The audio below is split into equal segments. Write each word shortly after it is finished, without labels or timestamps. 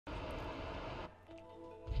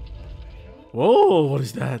Whoa, what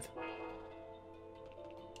is that?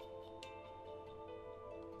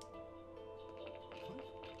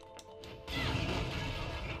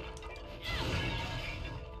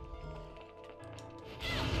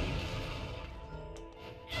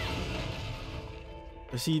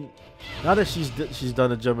 I see. Now that she's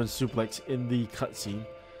done a German suplex in the cutscene,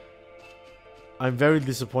 I'm very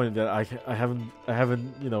disappointed that I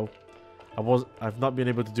haven't you know I've not been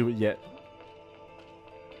able to do it yet.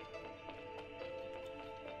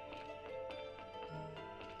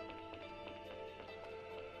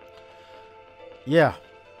 Yeah,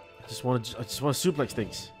 I just want to suplex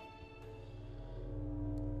things.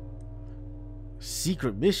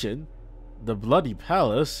 Secret mission, the Bloody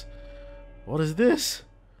Palace. What is this?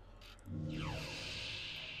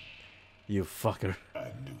 You fucker. I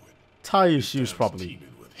knew it. Tie your shoes properly.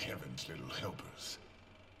 Teeming with heaven's little helpers.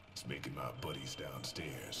 It's making my buddies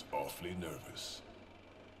downstairs awfully nervous.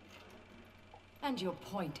 And your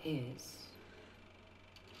point is?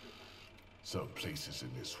 Some places in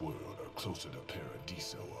this world are closer to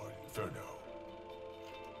Paradiso or Inferno.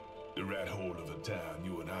 The rat hole of the town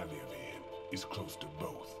you and I live in is close to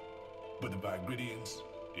both. But the Vigridians,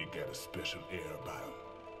 they got a special air about them.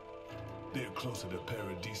 They're closer to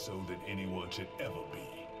Paradiso than anyone should ever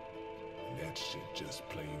be. And that shit just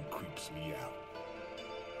plain creeps me out.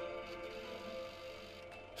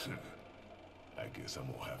 I guess I'm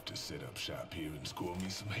gonna have to set up shop here and score me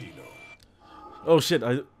some Halo. Oh shit,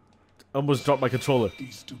 I almost dropped my controller.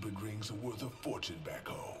 These stupid rings are worth a fortune back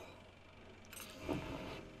home.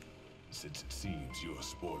 Since it seems you're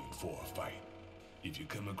spoiling for a fight, if you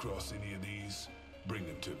come across any of these, bring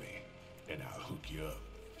them to me, and I'll hook you up.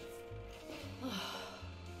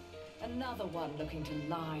 Another one looking to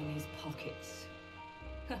line his pockets.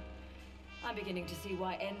 I'm beginning to see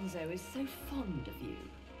why Enzo is so fond of you.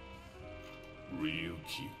 Real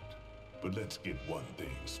cute. But let's get one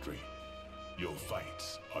thing straight. Your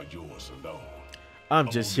fights are yours alone. I'm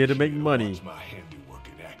just here to make money. Watch my handiwork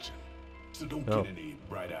in action. So don't Oh. get any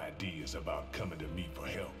bright ideas about coming to me for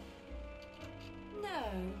help. No,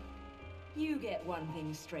 you get one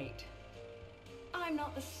thing straight. I'm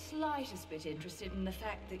not the slightest bit interested in the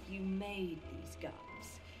fact that you made these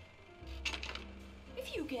guns.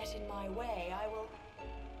 If you get in my way, I will...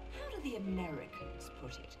 How do the Americans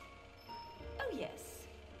put it? Oh yes,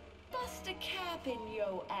 bust a cap in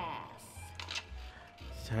your ass.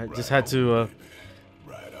 Just had to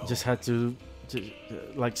Right on. just had to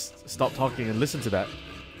like stop talking and listen to that.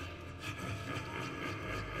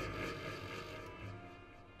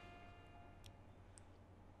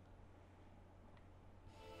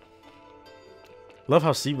 Love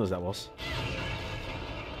how seamless that was.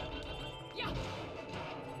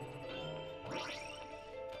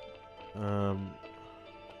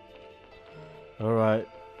 All right.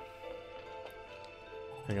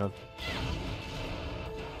 Hang on.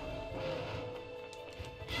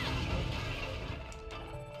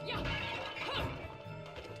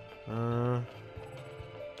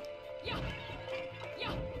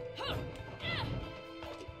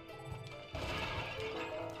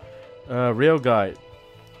 Rail guide.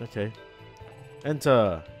 Okay.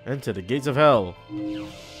 Enter the gates of hell.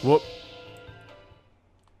 Whoop.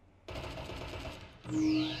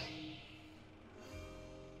 You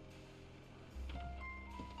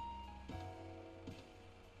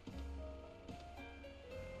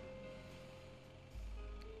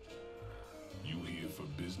here for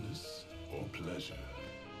business or pleasure?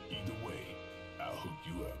 Either way, I'll hook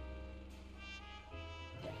you up.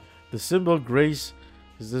 The symbol grace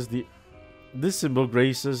is this symbol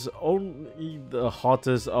graces only the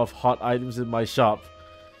hottest of hot items in my shop.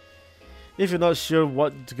 If you're not sure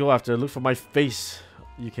what to go after, look for my face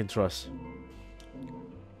you can trust.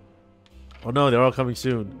 Oh no, they're all coming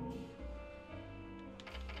soon.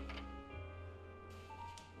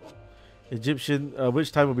 Egyptian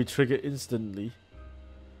witch time will be triggered instantly.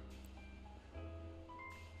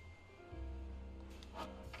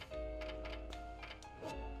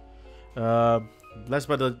 Blessed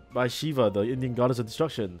by Shiva, the Indian goddess of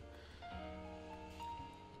destruction.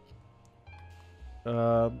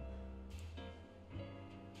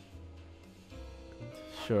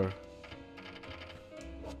 Sure.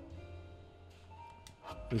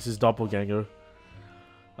 This is Doppelganger.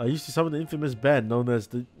 I used to summon the infamous band known as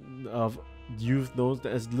the youth known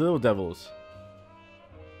as Little Devils.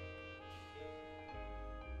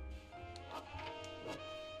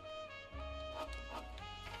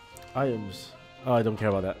 Items. Oh, I don't care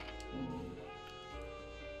about that.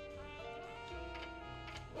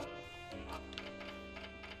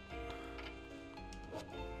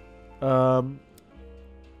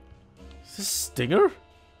 Is this Stinger?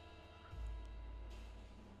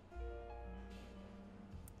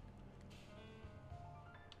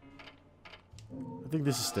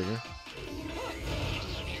 think this is Stinger.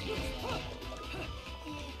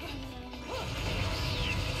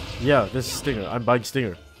 Yeah, this is Stinger. I'm buying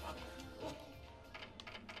Stinger.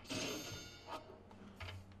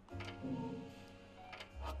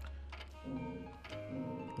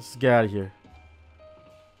 Let's get out of here.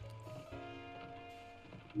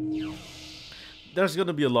 There's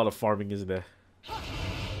gonna be a lot of farming, isn't there?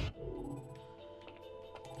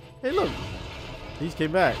 Hey, look! These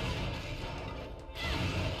came back.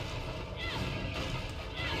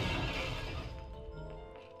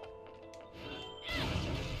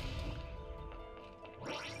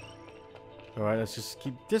 Alright, let's just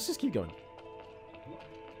keep going.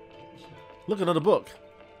 Look, another book.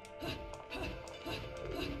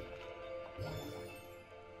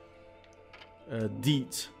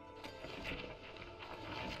 Deet.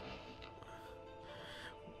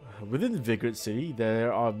 Within Vigrid City,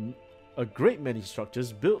 there are a great many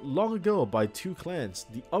structures built long ago by two clans,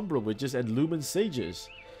 the Umbra Witches and Lumen Sages.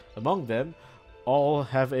 Among them, all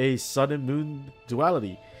have a sun and moon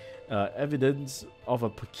duality, evidence of a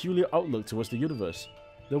peculiar outlook towards the universe.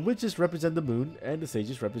 The witches represent the moon, and the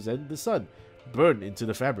sages represent the sun, burned into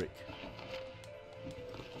the fabric.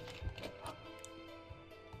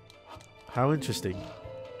 How interesting.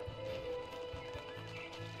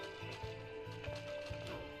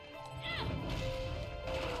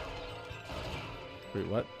 Wait,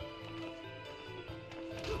 what?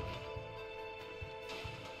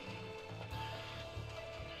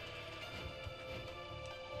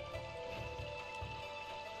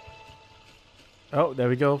 Oh, there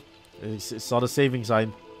we go. I saw the saving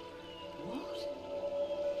sign.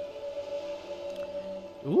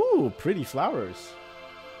 Ooh, pretty flowers.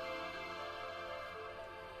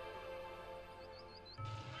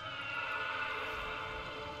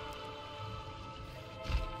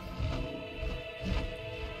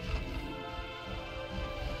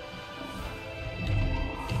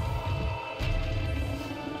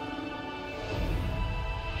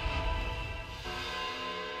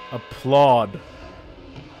 Applaud.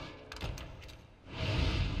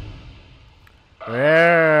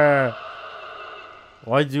 Rare.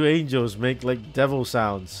 Why do angels make like devil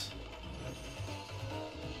sounds?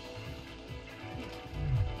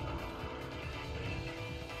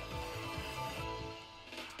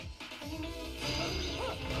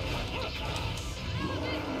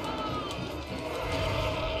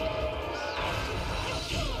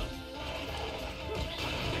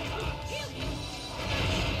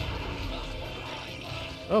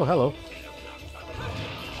 Oh, hello.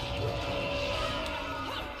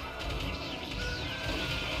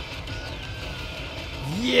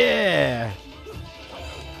 Yeah.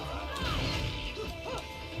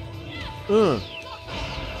 Oh.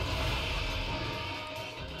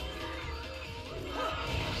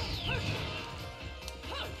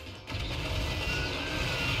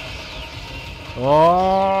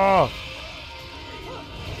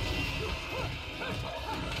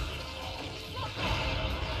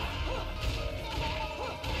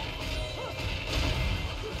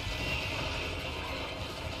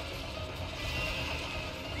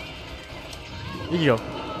 Here you go.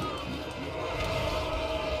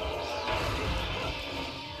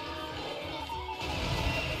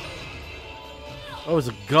 Oh, it's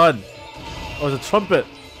a gun. Oh, it's a trumpet.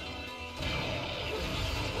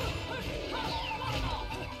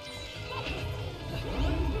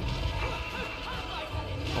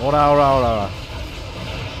 Hold on, hold on, hold on.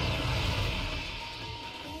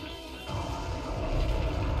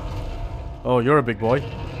 Oh, you're a big boy.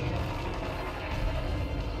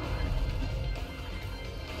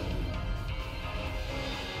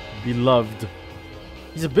 Beloved.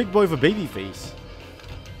 He's a big boy with a baby face.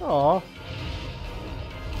 Aww.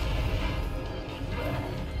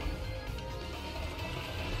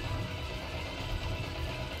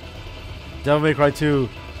 Devil May Cry 2.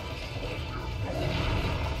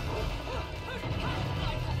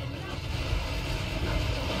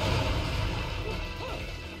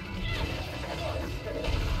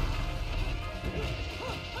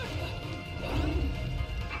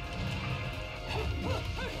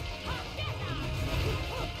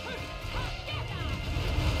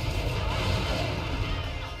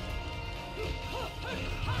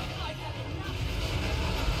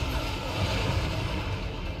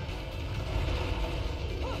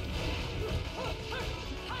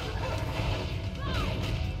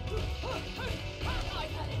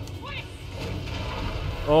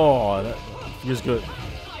 Oh, that feels good.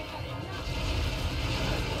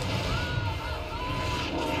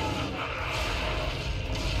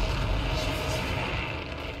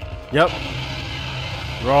 Yep.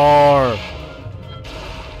 Roar.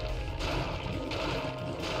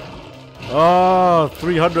 Oh,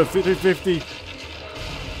 350.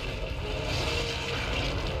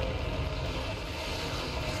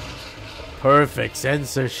 Perfect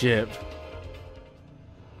censorship.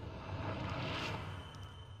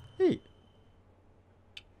 Hey.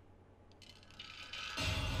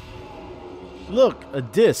 Look, a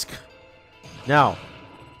disc. Now,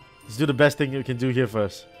 let's do the best thing you can do here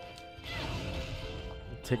first.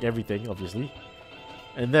 Take everything, obviously.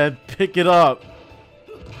 And then pick it up.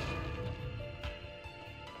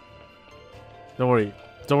 Don't worry.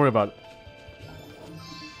 Don't worry about it.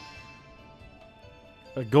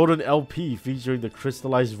 A golden LP featuring the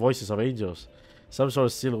crystallized voices of angels. Some sort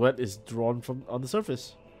of silhouette is drawn from on the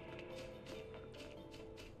surface.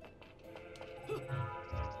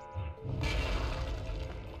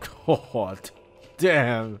 God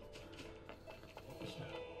damn.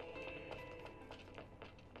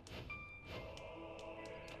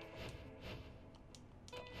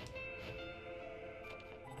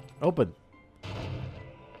 Open.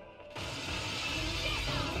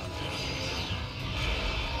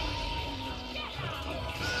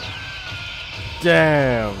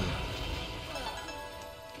 Damn.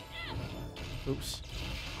 Oops.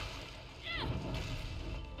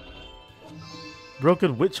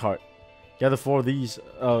 Broken witch heart. Gather 4 of these.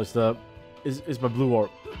 Oh, it's the is my blue orb.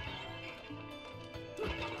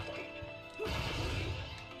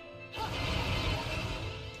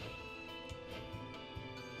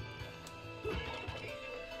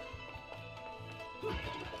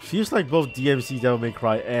 Feels like both DMC Devil May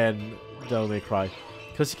Cry and Devil May Cry.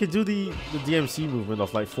 Because you can do the DMC movement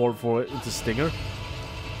of like forward into Stinger.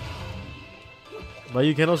 But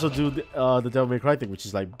you can also do the Devil May Cry thing, which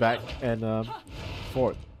is like back and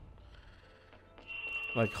forward.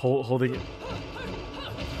 Like holding it.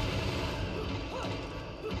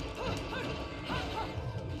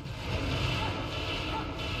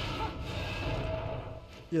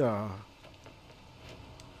 Yeah.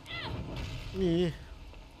 Yeah.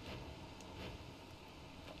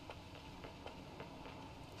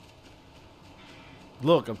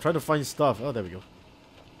 Look, I'm trying to find stuff. Oh, there we go.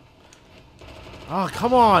 Ah,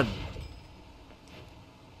 come on!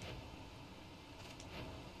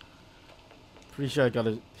 Pretty sure I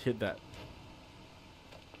gotta hit that.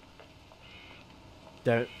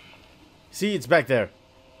 Damn it. See, it's back there.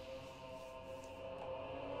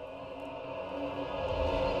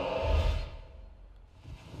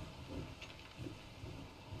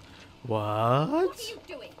 What? What are you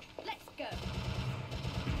doing? Let's go.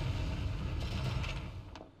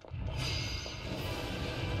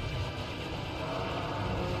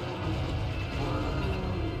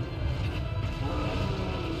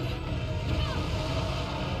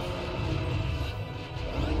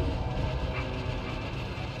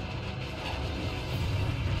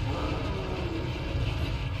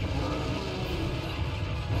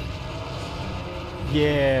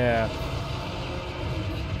 Yeah.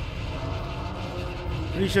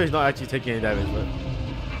 Pretty sure he's not actually taking any damage, but...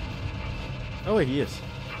 Oh wait, he is.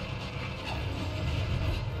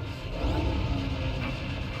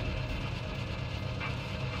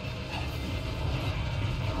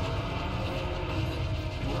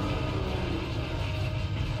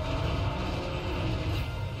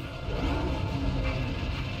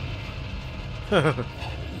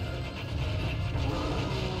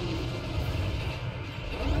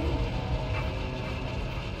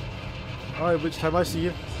 Alright, which time I see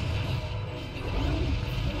you?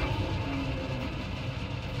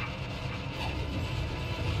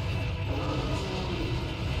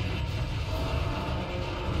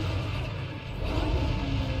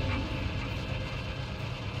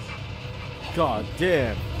 God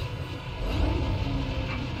damn.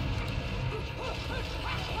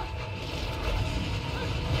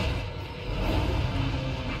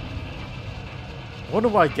 I wonder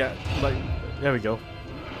why I get, like, there we go.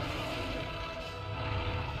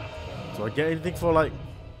 Do I get anything for, like...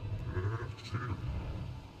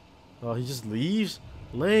 Oh, he just leaves?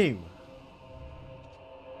 Lame.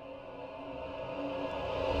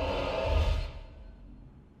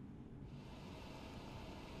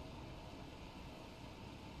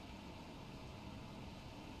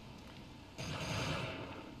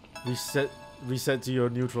 Reset to your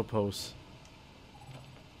neutral pose.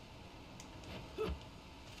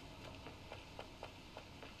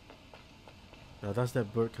 Now does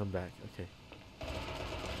that bird come back? Okay.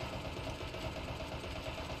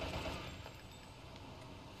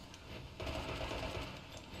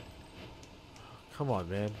 Come on,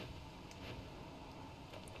 man.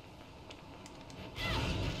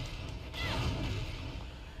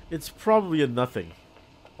 It's probably a nothing.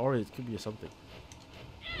 Or it could be a something.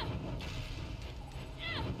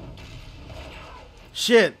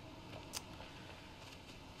 Shit!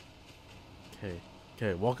 Okay.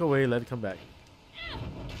 Okay, walk away, let it come back.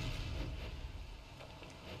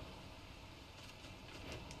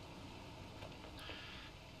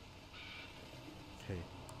 Okay.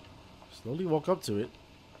 Slowly walk up to it.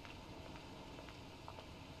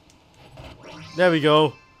 There we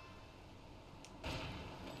go.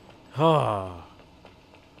 Ah.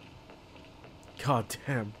 God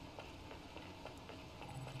damn.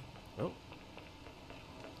 Oh.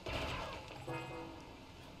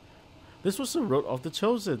 This was the road of the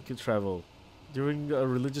chosen could travel during a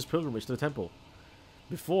religious pilgrimage to the temple.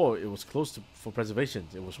 Before it was closed for preservation,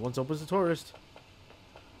 it was once open to tourists.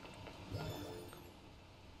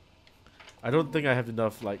 I don't think I have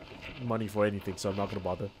enough like money for anything, so I'm not gonna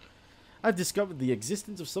bother. I've discovered the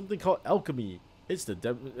existence of something called alchemy. It's the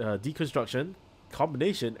deconstruction,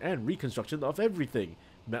 combination, and reconstruction of everything.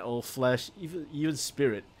 Metal, flesh, even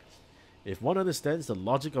spirit. If one understands the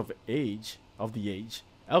logic of the age,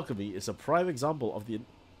 alchemy is a prime example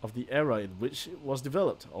of the era in which it was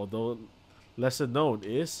developed, although lesser known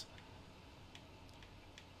is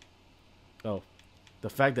the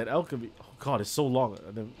fact that alchemy, oh god, it's so long.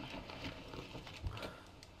 And then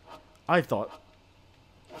I thought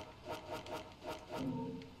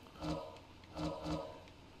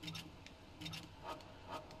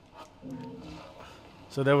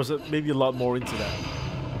so there was maybe a lot more into that.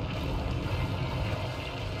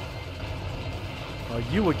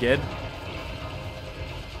 You again?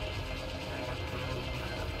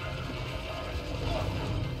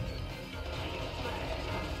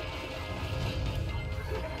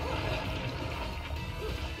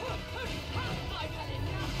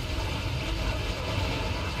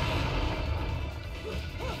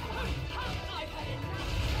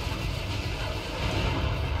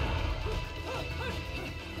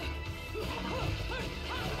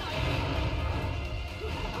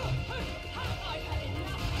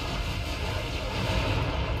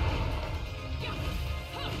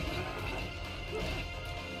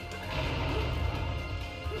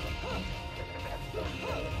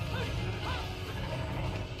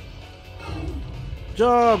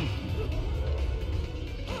 Jump!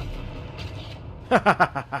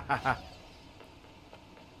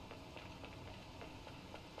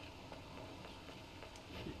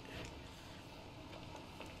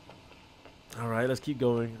 Alright, let's keep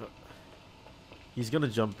going. He's gonna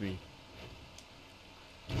jump me.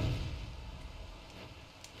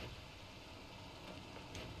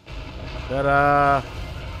 Ta-da!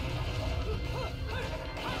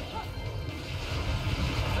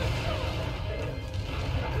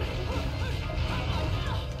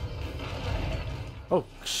 Oh,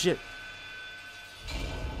 shit.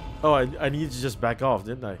 Oh, I needed to just back off,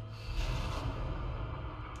 didn't I?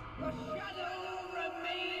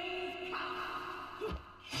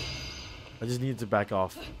 I just needed to back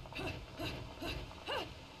off.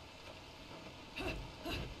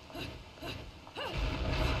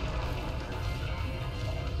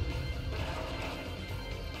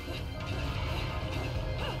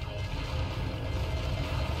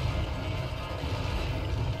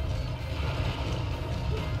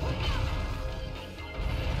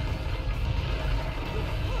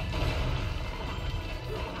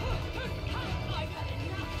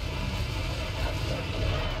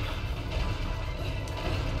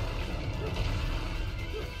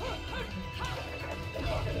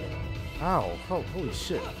 Ow. Oh, holy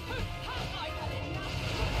shit.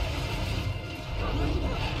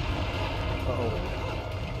 Uh-oh.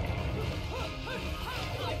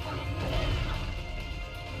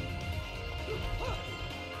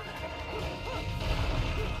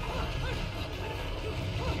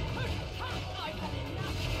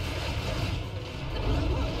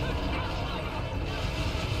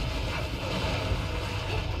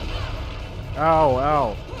 Ow,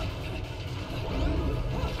 ow.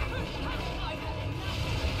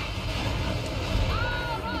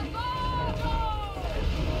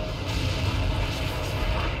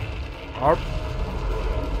 Arp.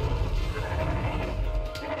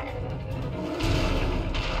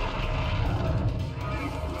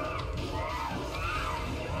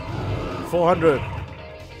 $400.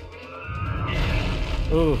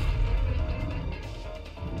 Ooh.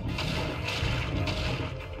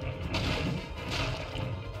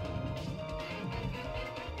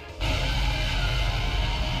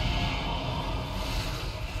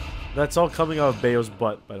 That's all coming out of Bayo's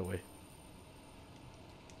butt, by the way.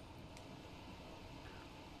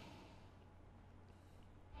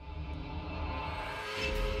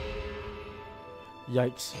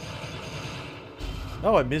 Yikes.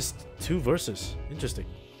 Oh, I missed 2 verses. Interesting.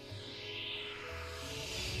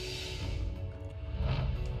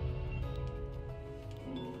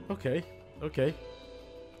 Okay. Okay.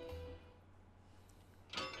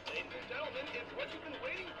 Ladies and gentlemen, it's what you've been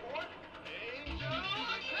waiting for. Angel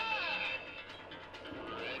attack!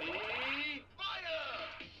 Ready, fire!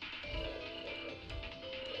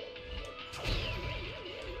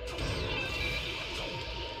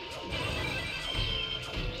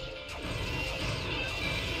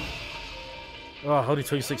 Oh, only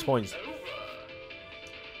 26 points.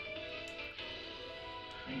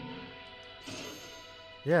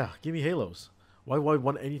 Yeah, give me Halos. Why would I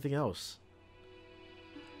want anything else?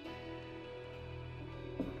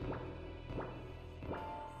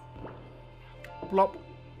 Plop.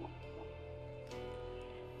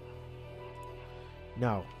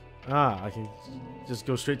 Now, I can just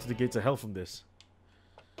go straight to the gates of hell from this.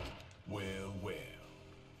 Well, well.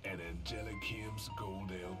 An Angelic Kim's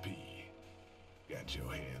Gold LP. Got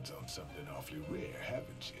your hands on something awfully rare,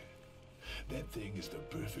 haven't you? That thing is the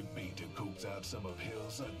perfect bait to coax out some of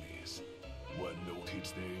hell's ugliest. One note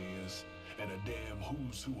hits their ears, and a damn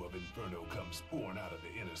who's who of Inferno comes pouring out of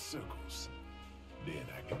the inner circles. Then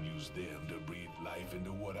I can use them to breathe life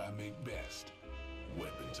into what I make best.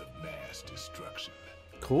 Weapons of mass destruction.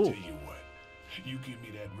 Cool. Tell you what, you give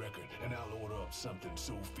me that record and I'll order up something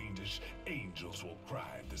so fiendish, angels will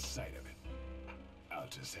cry at the sight of it. I'll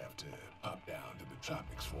just have to pop down to the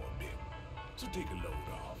tropics for a bit. So take a load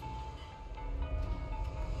off.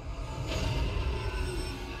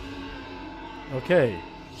 Okay.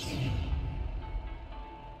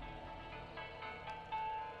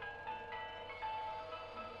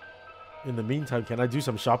 In the meantime, can I do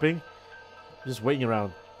some shopping? Just waiting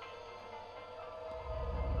around.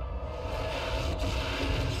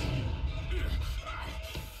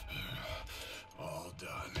 All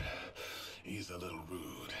done. He's a little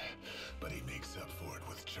rude, but he makes up for it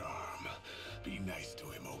with charm. Be nice to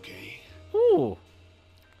him, okay? Ooh.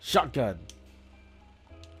 Shotgun.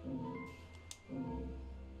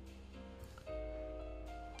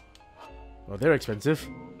 Well, they're expensive.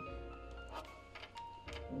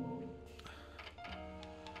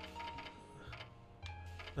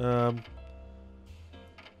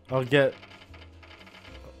 I'll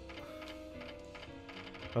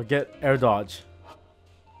get air dodge.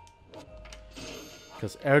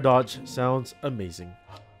 Because air dodge sounds amazing.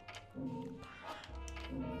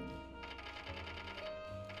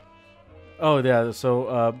 Oh yeah,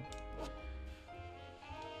 so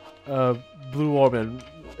blue orb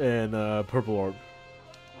and purple orb.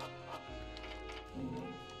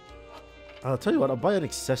 I'll tell you what, I'll buy an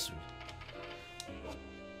accessory.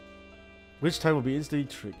 Which time will be instantly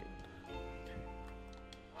triggered. Okay.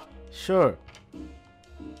 Sure.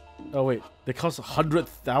 Oh wait, they cost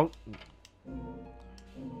 100,000.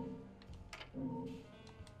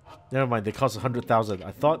 Never mind, they cost 100,000.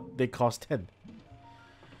 I thought they cost 10.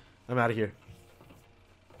 I'm out of here.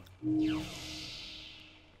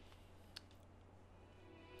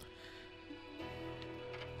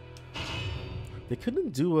 They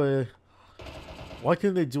couldn't do a... Why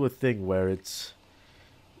couldn't they do a thing where it's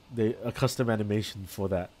a custom animation for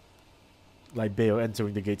that? Like Bayo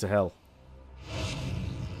entering the gates of hell.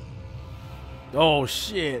 Oh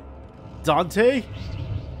shit! Dante?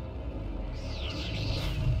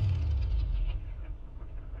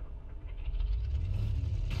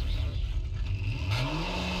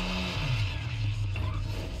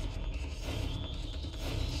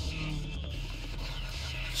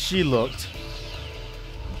 She looked.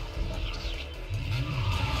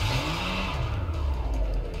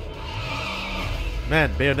 Man,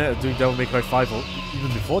 Bayonetta doing Devil May Cry 5 or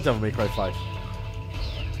even before Devil May Cry 5.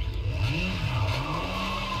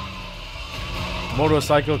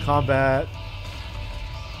 Motorcycle combat.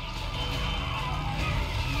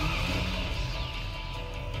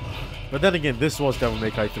 But then again, this was Devil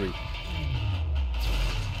May Cry 3.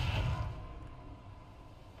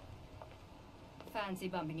 Fancy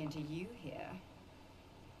bumping into you here.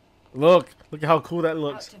 Look at how cool that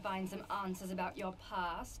looks. Out to find some answers about your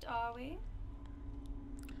past, are we?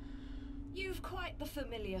 You've quite the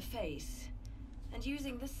familiar face, and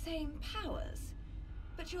using the same powers.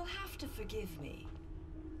 But you'll have to forgive me.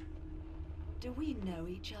 Do we know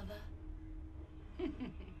each other?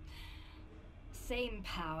 Same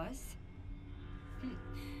powers?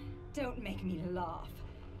 Don't make me laugh.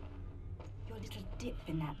 Your little dip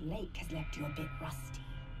in that lake has left you a bit rusty.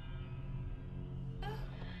 Oh.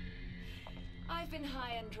 I've been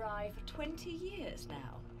high and dry for 20 years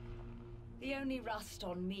now. The only rust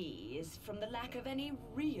on me is from the lack of any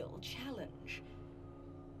real challenge.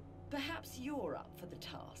 Perhaps you're up for the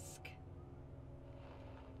task.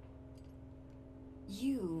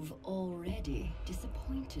 You've already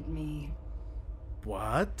disappointed me.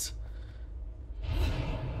 What?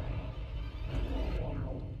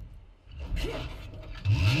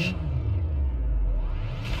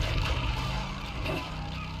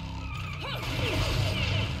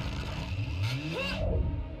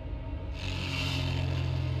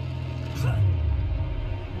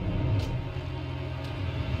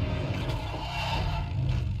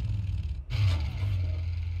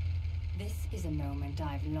 fulfillment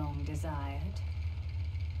I've long desired.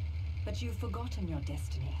 But you've forgotten your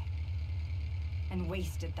destiny and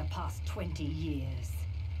wasted the past 20 years.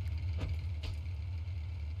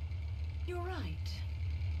 You're right.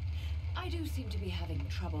 I do seem to be having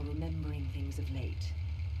trouble remembering things of late.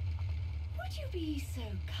 Would you be so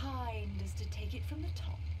kind as to take it from the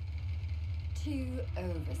top? 2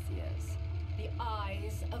 overseers, the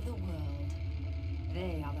eyes of the world.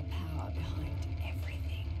 They are the power behind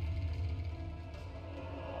everything.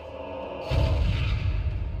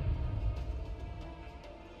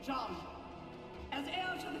 John, as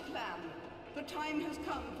heir to the clan, the time has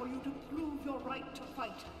come for you to prove your right to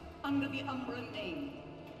fight under the Umbran name.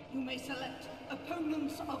 You may select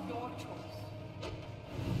opponents of your choice.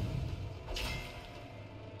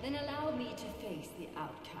 Then allow me to face the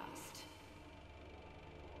outcast.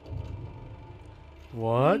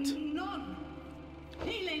 What? None.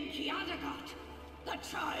 Hilenki Adagat. The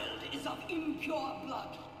child is of impure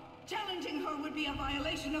blood. Challenging her would be a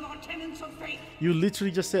violation of our tenets of faith. You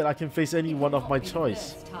literally just said I can face any one of my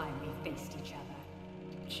choice. First time we faced each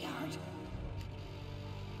other. Kiard.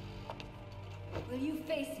 Will you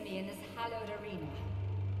face me in this hallowed arena?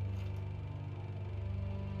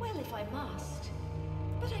 Well, if I must.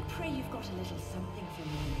 But I pray you've got a little something for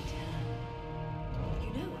me in return.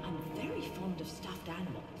 You know, I'm very fond of stuffed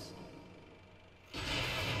animals.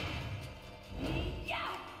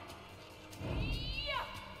 Yeah! Yeah!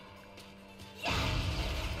 Yeah!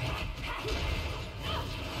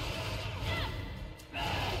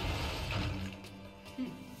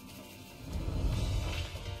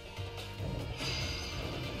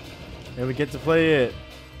 And we get to play it.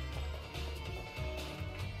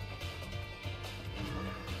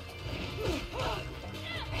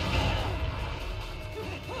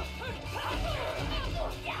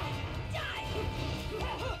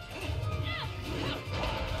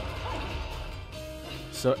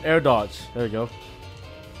 So air dodge. There we go.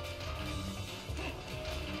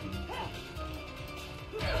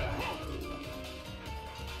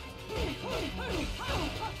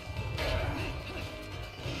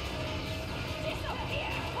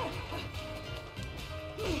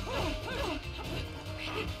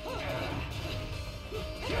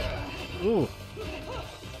 Ooh.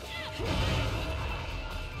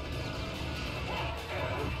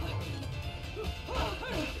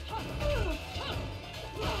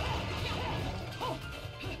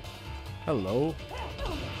 Hello.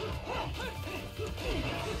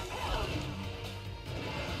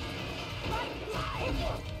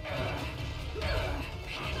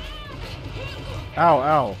 Ow,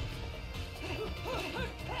 ow.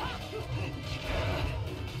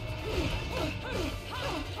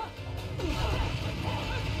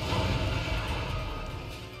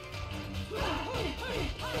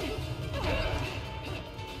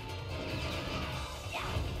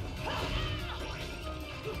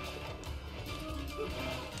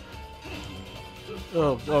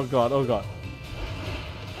 Oh god, oh god.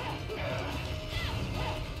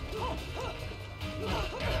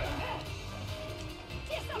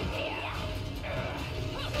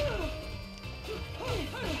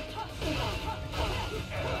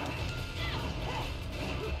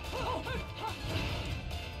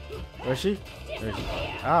 Where is she? There is she.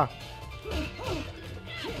 Ah.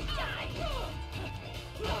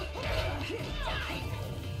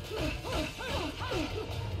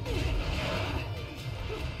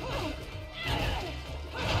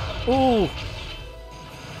 Ooh!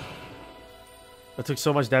 I took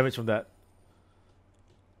so much damage from that.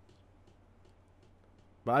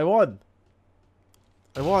 But I won!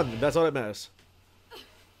 I won, that's all that matters.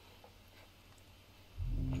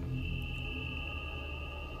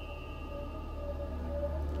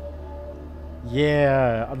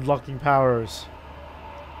 Yeah, unlocking powers.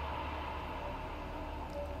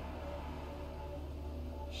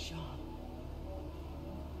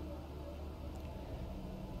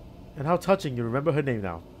 And how touching, you remember her name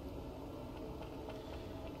now.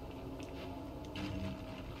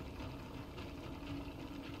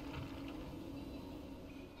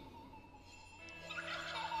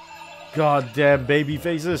 Goddamn baby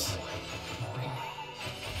faces.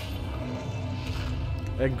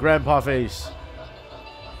 And grandpa face.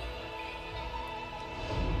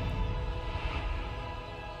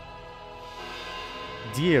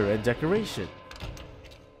 Deer and decoration.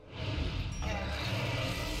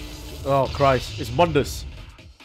 Oh Christ, it's Mundus.